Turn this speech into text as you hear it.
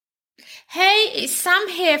Hey, it's Sam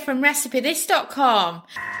here from RecipeThis.com.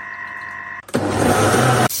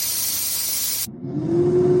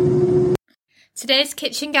 Today's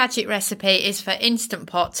kitchen gadget recipe is for Instant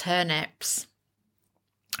Pot turnips.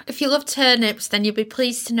 If you love turnips, then you'll be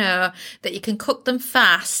pleased to know that you can cook them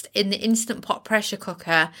fast in the Instant Pot pressure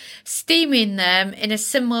cooker, steaming them in a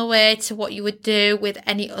similar way to what you would do with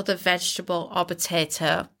any other vegetable or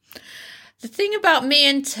potato. The thing about me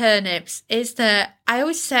and turnips is that I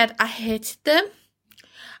always said I hated them.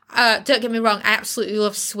 Don't get me wrong, I absolutely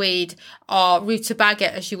love swede or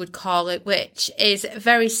rutabaga as you would call it, which is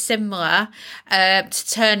very similar to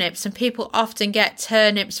turnips, and people often get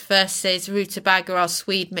turnips versus rutabaga or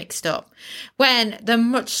swede mixed up when they're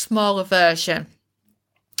much smaller version,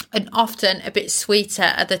 and often a bit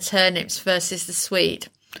sweeter are the turnips versus the swede.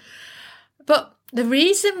 But the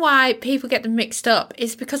reason why people get them mixed up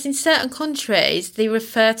is because in certain countries they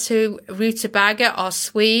refer to rutabaga or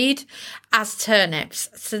swede as turnips.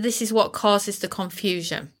 So this is what causes the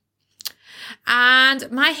confusion.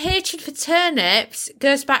 And my hatred for turnips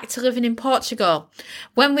goes back to living in Portugal.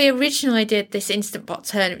 When we originally did this Instant Pot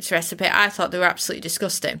turnips recipe, I thought they were absolutely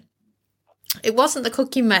disgusting. It wasn't the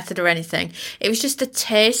cooking method or anything. It was just the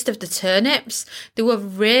taste of the turnips. They were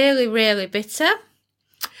really, really bitter.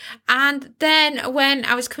 And then when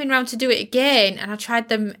I was coming around to do it again and I tried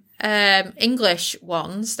them English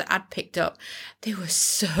ones that I'd picked up, they were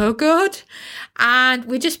so good. And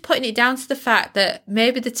we're just putting it down to the fact that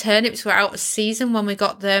maybe the turnips were out of season when we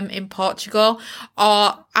got them in Portugal,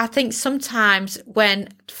 or I think sometimes when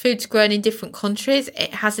food's grown in different countries,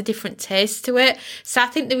 it has a different taste to it. So I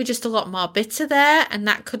think they were just a lot more bitter there, and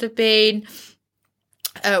that could have been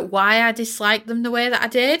why I disliked them the way that I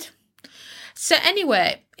did. So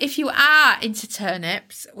anyway, if you are into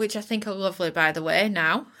turnips, which I think are lovely by the way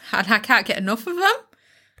now, and I can't get enough of them,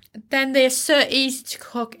 then they're so easy to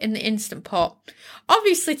cook in the Instant Pot.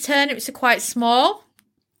 Obviously turnips are quite small,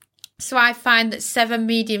 so I find that 7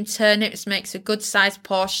 medium turnips makes a good sized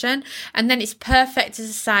portion, and then it's perfect as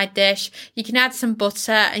a side dish. You can add some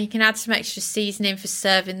butter and you can add some extra seasoning for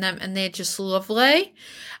serving them, and they're just lovely.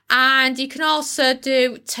 And you can also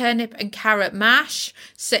do turnip and carrot mash.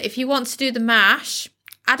 So if you want to do the mash,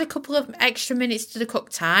 add a couple of extra minutes to the cook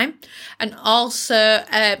time, and also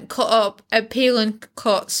peel and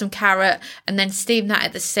cut some carrot and then steam that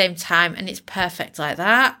at the same time, and it's perfect like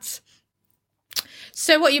that.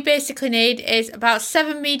 So what you basically need is about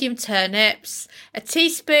 7 medium turnips, a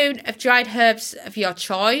teaspoon of dried herbs of your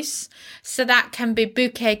choice. So that can be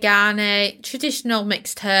bouquet garni, traditional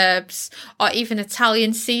mixed herbs, or even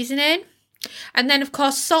Italian seasoning. And then of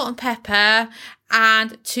course salt and pepper,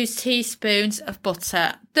 and 2 teaspoons of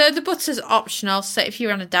butter. The butter's optional, so if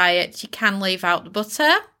you're on a diet, you can leave out the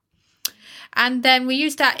butter. And then we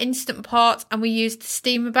used our Instant Pot and we used the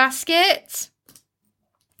steamer basket.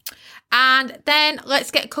 And then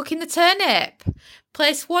let's get cooking the turnip.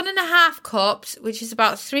 Place 1.5 cups, which is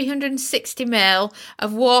about 360 ml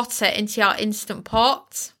of water into your Instant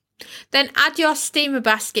Pot. Then add your steamer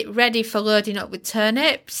basket ready for loading up with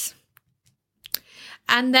turnips.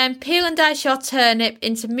 And then peel and dice your turnip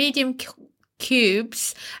into medium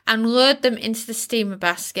cubes and load them into the steamer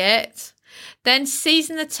basket. Then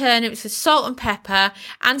season the turnips with salt and pepper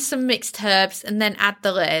and some mixed herbs, and then add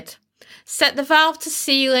the lid. Set the valve to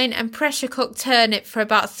sealing and pressure cook turnip for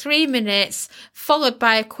about 3 minutes, followed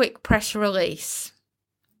by a quick pressure release.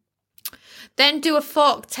 Then do a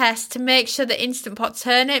fork test to make sure the Instant Pot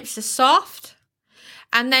turnips are soft.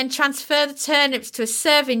 And then transfer the turnips to a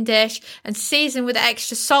serving dish and season with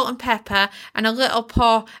extra salt and pepper and little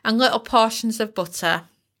portions of butter.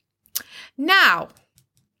 Now,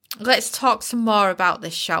 let's talk some more about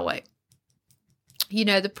this, shall we? You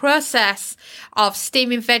know, the process of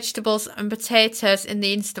steaming vegetables and potatoes in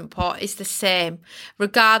the Instant Pot is the same,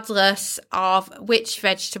 regardless of which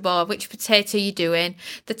vegetable or which potato you're doing.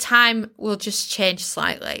 The time will just change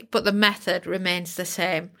slightly, but the method remains the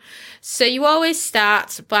same. So you always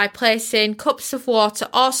start by placing cups of water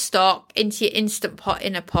or stock into your Instant Pot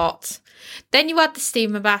in a pot. Then you add the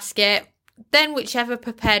steamer basket, then whichever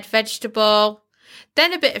prepared vegetable,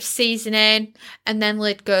 then a bit of seasoning, and then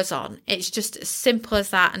lid goes on. It's just as simple as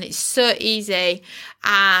that, and it's so easy.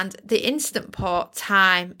 And the Instant Pot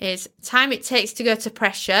time is time it takes to go to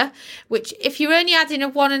pressure, which if you're only adding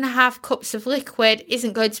 1.5 cups of liquid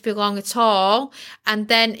isn't going to be long at all, and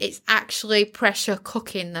then it's actually pressure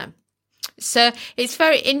cooking them. So it's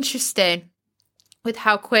very interesting with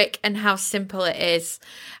how quick and how simple it is.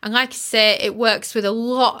 And like I say, it works with a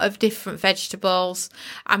lot of different vegetables.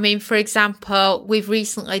 I mean, for example, we've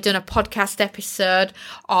recently done a podcast episode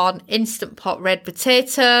on Instant Pot red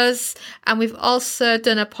potatoes, and we've also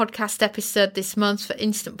done a podcast episode this month for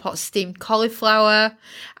Instant Pot steamed cauliflower.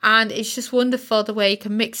 And it's just wonderful the way you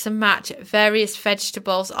can mix and match various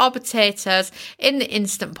vegetables or potatoes in the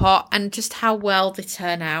Instant Pot and just how well they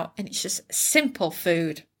turn out. And it's just simple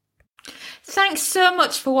food. Thanks so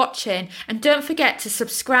much for watching, and don't forget to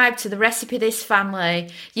subscribe to the Recipe This family.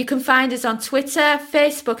 You can find us on Twitter,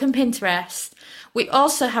 Facebook and Pinterest. We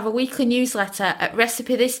also have a weekly newsletter at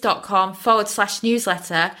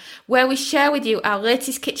recipethis.com/newsletter where we share with you our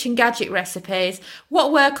latest kitchen gadget recipes,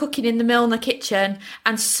 what we're cooking in the Milner kitchen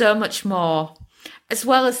and so much more. As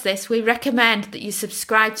well as this, we recommend that you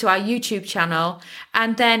subscribe to our YouTube channel,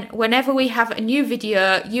 and then whenever we have a new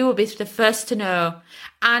video, you will be the first to know.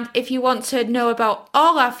 And if you want to know about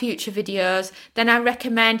all our future videos, then I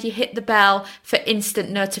recommend you hit the bell for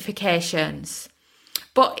instant notifications.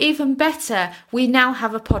 But even better, we now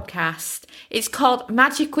have a podcast. It's called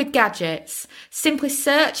Magic with Gadgets. Simply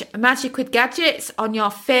search Magic with Gadgets on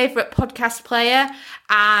your favourite podcast player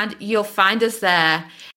and you'll find us there.